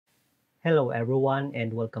Hello everyone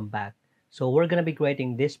and welcome back. So we're going to be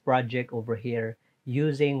creating this project over here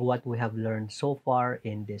using what we have learned so far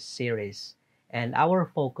in this series. And our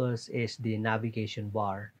focus is the navigation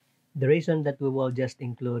bar. The reason that we will just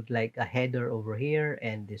include like a header over here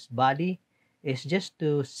and this body is just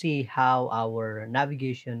to see how our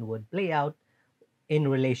navigation would play out in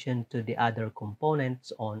relation to the other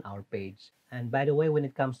components on our page. And by the way, when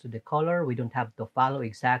it comes to the color, we don't have to follow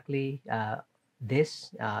exactly this.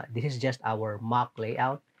 This is just our mock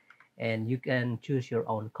layout, and you can choose your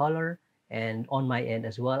own color. And on my end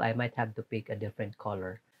as well, I might have to pick a different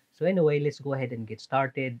color. So anyway, let's go ahead and get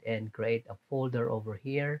started and create a folder over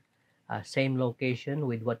here. Same location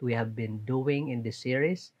with what we have been doing in this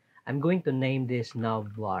series. I'm going to name this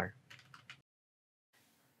navbar.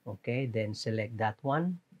 Okay, then select that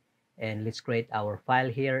one. And let's create our file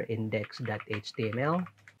here, index.html.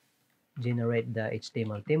 Generate the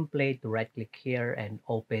HTML template, right click here and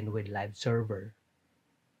open with live server.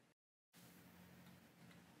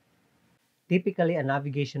 Typically, a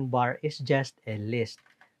navigation bar is just a list.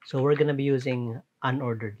 So we're going to be using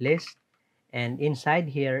unordered list. And inside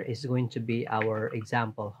here is going to be our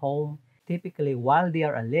example home. Typically, while they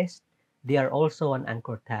are a list, they are also an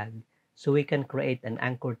anchor tag. So we can create an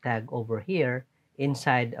anchor tag over here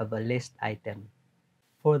inside of a list item.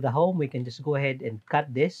 For the home, we can just go ahead and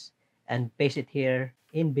cut this and paste it here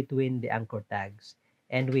in between the anchor tags.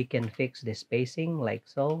 And we can fix the spacing like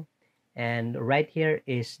so. And right here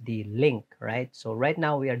is the link, right? So right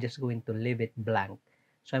now we are just going to leave it blank.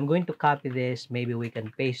 So I'm going to copy this. Maybe we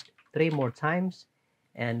can paste 3 more times.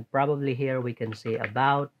 And probably here we can say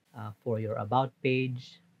about for your about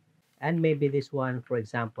page. And maybe this one, for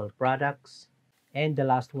example, products. And the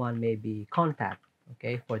last one may be contact,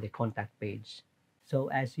 okay, for the contact page. So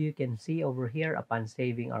as you can see over here, upon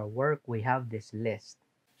saving our work, we have this list.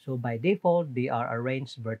 So by default, they are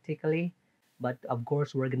arranged vertically, but of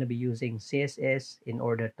course, we're going to be using CSS in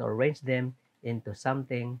order to arrange them into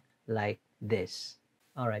something like this.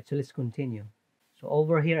 All right, so let's continue. So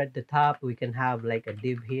over here at the top, we can have like a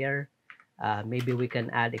div here. Maybe we can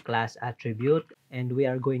add a class attribute, and we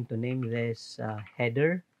are going to name this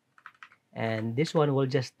header. And this one will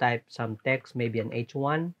just type some text, maybe an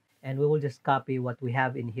H1. And we will just copy what we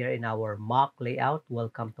have in here in our mock layout.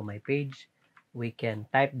 Welcome to my page. We can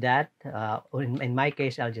type that. In my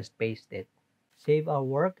case, I'll just paste it. Save our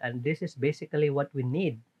work, and this is basically what we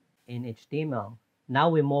need in HTML. Now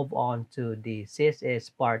we move on to the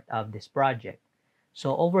CSS part of this project.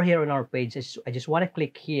 So over here on our page, I just want to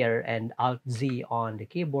click here and Alt-Z on the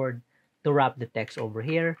keyboard to wrap the text over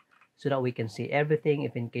here so that we can see everything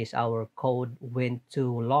if in case our code went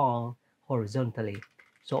too long horizontally.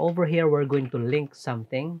 So over here, we're going to link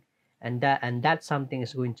something, and that something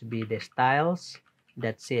is going to be the styles.css,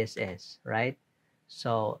 right?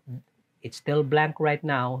 So it's still blank right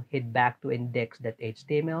now. Head back to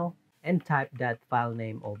index.html and type that file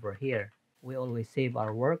name over here. We always save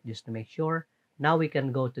our work just to make sure. Now we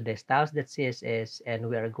can go to the styles.css and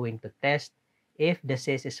we are going to test if the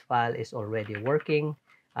CSS file is already working.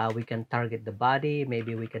 We can target the body.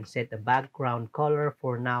 Maybe we can set a background color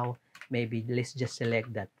for now. Maybe let's just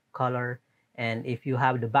select that color. And if you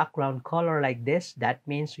have the background color like this, that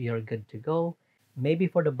means you're good to go. Maybe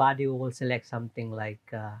for the body, we will select something like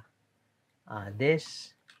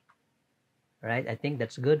this, right? I think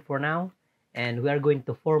that's good for now. And we are going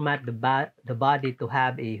to format the body to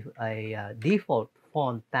have a default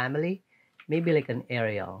font family, maybe like an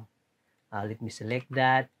Arial. Let me select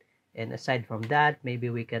that. And aside from that, maybe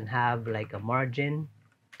we can have like a margin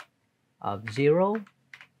of 0,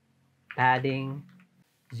 padding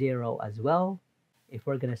 0 as well. If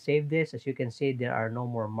we're going to save this, as you can see, there are no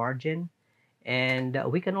more margin. And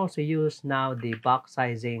we can also use now the box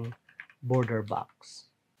sizing border box.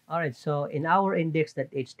 All right, so in our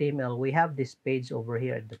index.html, we have this page over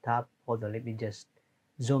here at the top. Hold on, let me just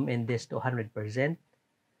zoom in this to 100%.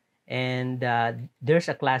 And there's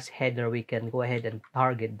a class header. We can go ahead and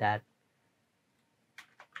target that.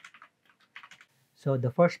 So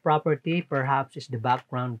the first property perhaps is the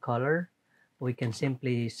background color. We can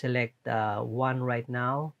simply select one right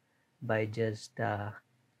now by just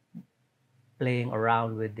playing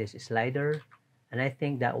around with this slider. And I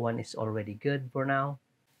think that one is already good for now.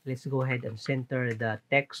 Let's go ahead and center the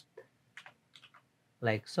text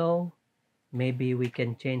like so. Maybe we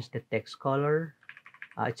can change the text color.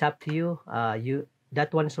 It's up to you.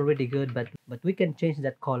 That one is already good, but we can change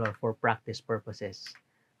that color for practice purposes.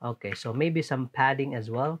 Okay, so maybe some padding as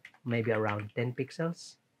well, maybe around 10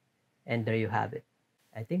 pixels. And there you have it.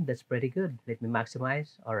 I think that's pretty good. Let me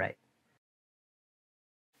maximize. All right.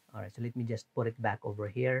 All right, so let me just put it back over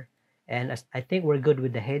here. And as I think we're good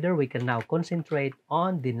with the header, we can now concentrate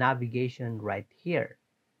on the navigation right here.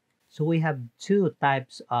 So we have two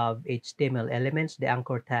types of HTML elements, the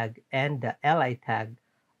anchor tag and the li tag,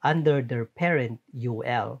 under their parent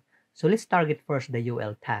UL. So let's target first the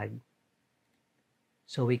UL tag.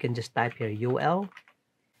 So we can just type here UL.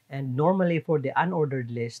 And normally for the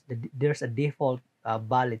unordered list, there's a default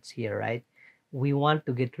ballots here, right? We want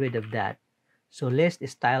to get rid of that. So list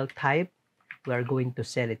style type, we are going to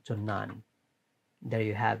set it to none. There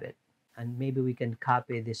you have it. And maybe we can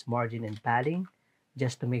copy this margin and padding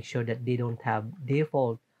just to make sure that they don't have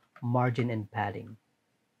default margin and padding.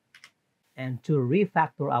 And to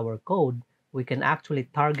refactor our code, we can actually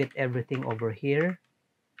target everything over here.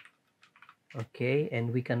 Okay,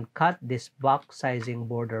 and we can cut this box sizing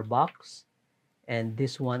border box and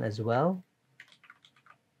this one as well,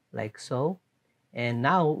 like so. And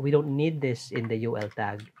now we don't need this in the UL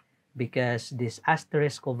tag because this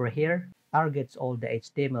asterisk over here targets all the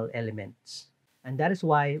HTML elements. And that is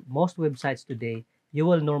why most websites today, you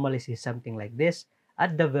will normally see something like this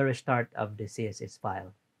at the very start of the CSS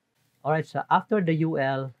file. All right, so after the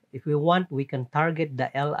UL, if we want, we can target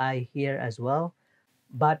the LI here as well.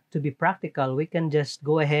 But to be practical, we can just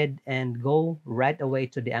go ahead and go right away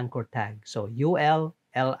to the anchor tag. So UL,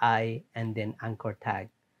 LI, and then anchor tag.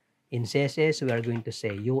 In CSS, we are going to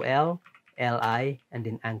say UL, LI, and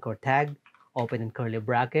then anchor tag, open and curly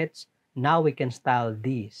brackets. Now we can style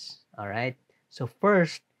these, all right? So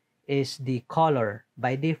first is the color.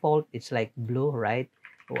 By default, it's like blue, right?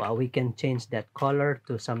 Well, we can change that color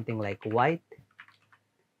to something like white.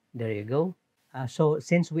 There you go. So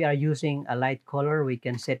since we are using a light color, we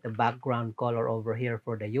can set the background color over here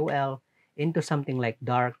for the UL into something like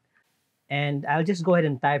dark. And I'll just go ahead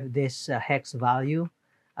and type this hex value.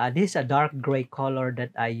 This is a dark gray color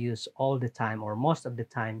that I use all the time or most of the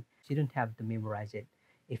time. You don't have to memorize it.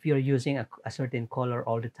 If you're using a certain color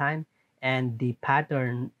all the time and the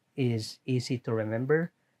pattern is easy to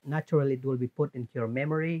remember, naturally it will be put into your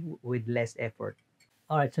memory with less effort.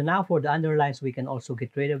 All right, so now for the underlines, we can also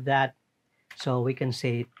get rid of that. So we can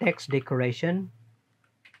say text decoration,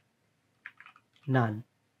 none.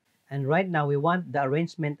 And right now we want the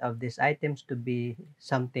arrangement of these items to be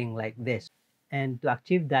something like this. And to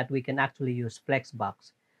achieve that, we can actually use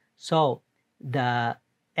Flexbox. So the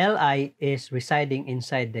LI is residing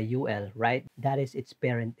inside the UL, right? That is its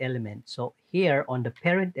parent element. So here on the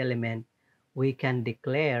parent element, we can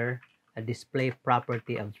declare a display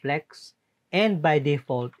property of flex. And by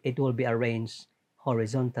default, it will be arranged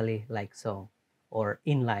horizontally like so, or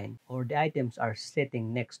inline, or the items are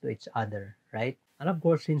sitting next to each other, right? And of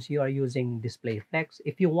course, since you are using display flex,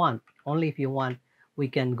 if you want, only if you want, we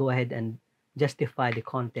can go ahead and justify the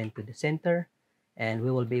content to the center, and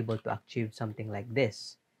we will be able to achieve something like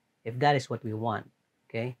this, if that is what we want,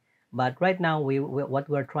 okay? But right now, what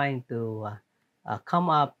we're trying to come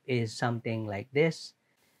up is something like this.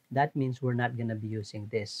 That means we're not gonna be using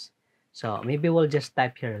this. So maybe we'll just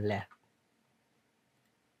type here left.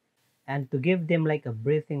 And to give them like a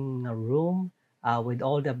breathing room with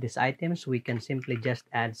all of these items, we can simply just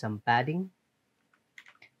add some padding,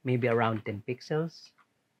 maybe around 10 pixels.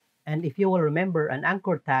 And if you will remember, an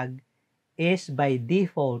anchor tag is by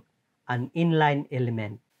default an inline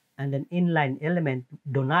element. And an inline element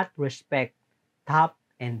do not respect top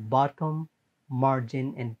and bottom,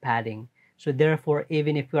 margin, and padding. So therefore,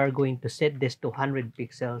 even if we are going to set this to 100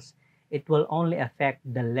 pixels, it will only affect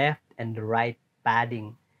the left and the right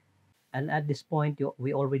padding. And at this point,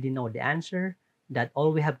 we already know the answer, that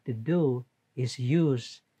all we have to do is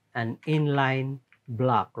use an inline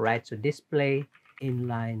block, right? So display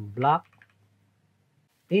inline block.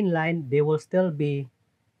 Inline, they will still be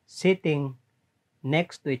sitting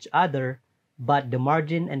next to each other, but the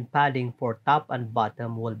margin and padding for top and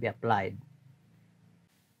bottom will be applied.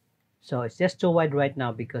 So it's just too wide right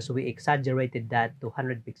now because we exaggerated that to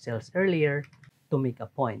 100 pixels earlier to make a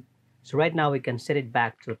point. So right now we can set it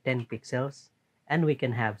back to 10 pixels and we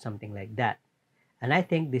can have something like that. And I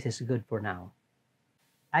think this is good for now.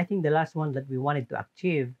 I think the last one that we wanted to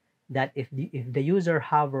achieve, that if the user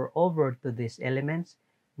hover over to these elements,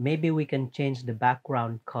 maybe we can change the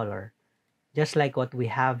background color, just like what we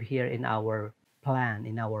have here in our plan,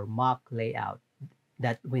 in our mock layout,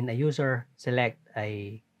 that when a user select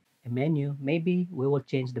a menu, maybe we will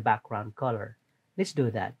change the background color. Let's do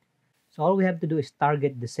that. So all we have to do is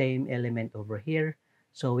target the same element over here.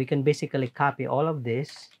 So we can basically copy all of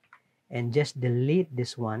this and just delete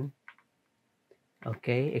this one,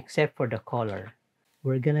 okay, except for the color.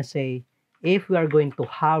 We're gonna say if we are going to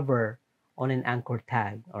hover on an anchor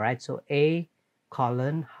tag, all right, so a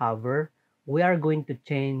colon hover, we are going to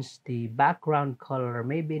change the background color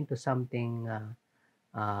maybe into something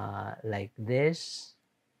like this.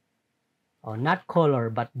 Oh, not color,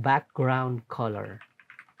 but background color.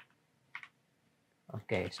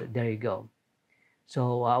 Okay, so there you go.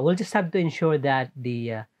 So we'll just have to ensure that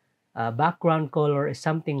the background color is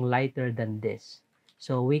something lighter than this.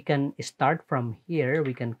 So we can start from here.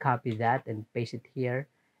 We can copy that and paste it here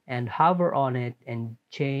and hover on it and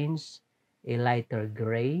change a lighter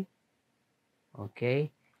gray. Okay,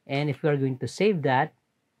 and if we are going to save that,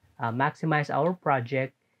 maximize our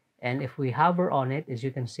project, and if we hover on it, as you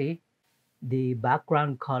can see, the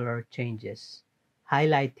background color changes,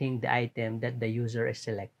 highlighting the item that the user is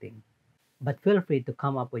selecting. But feel free to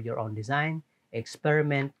come up with your own design,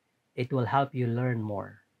 experiment, it will help you learn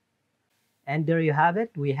more. And there you have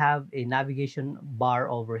it. We have a navigation bar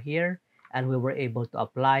over here, and we were able to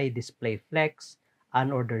apply display flex,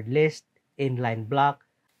 unordered list, inline block,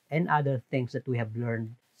 and other things that we have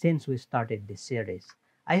learned since we started this series.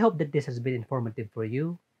 I hope that this has been informative for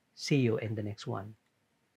you. See you in the next one.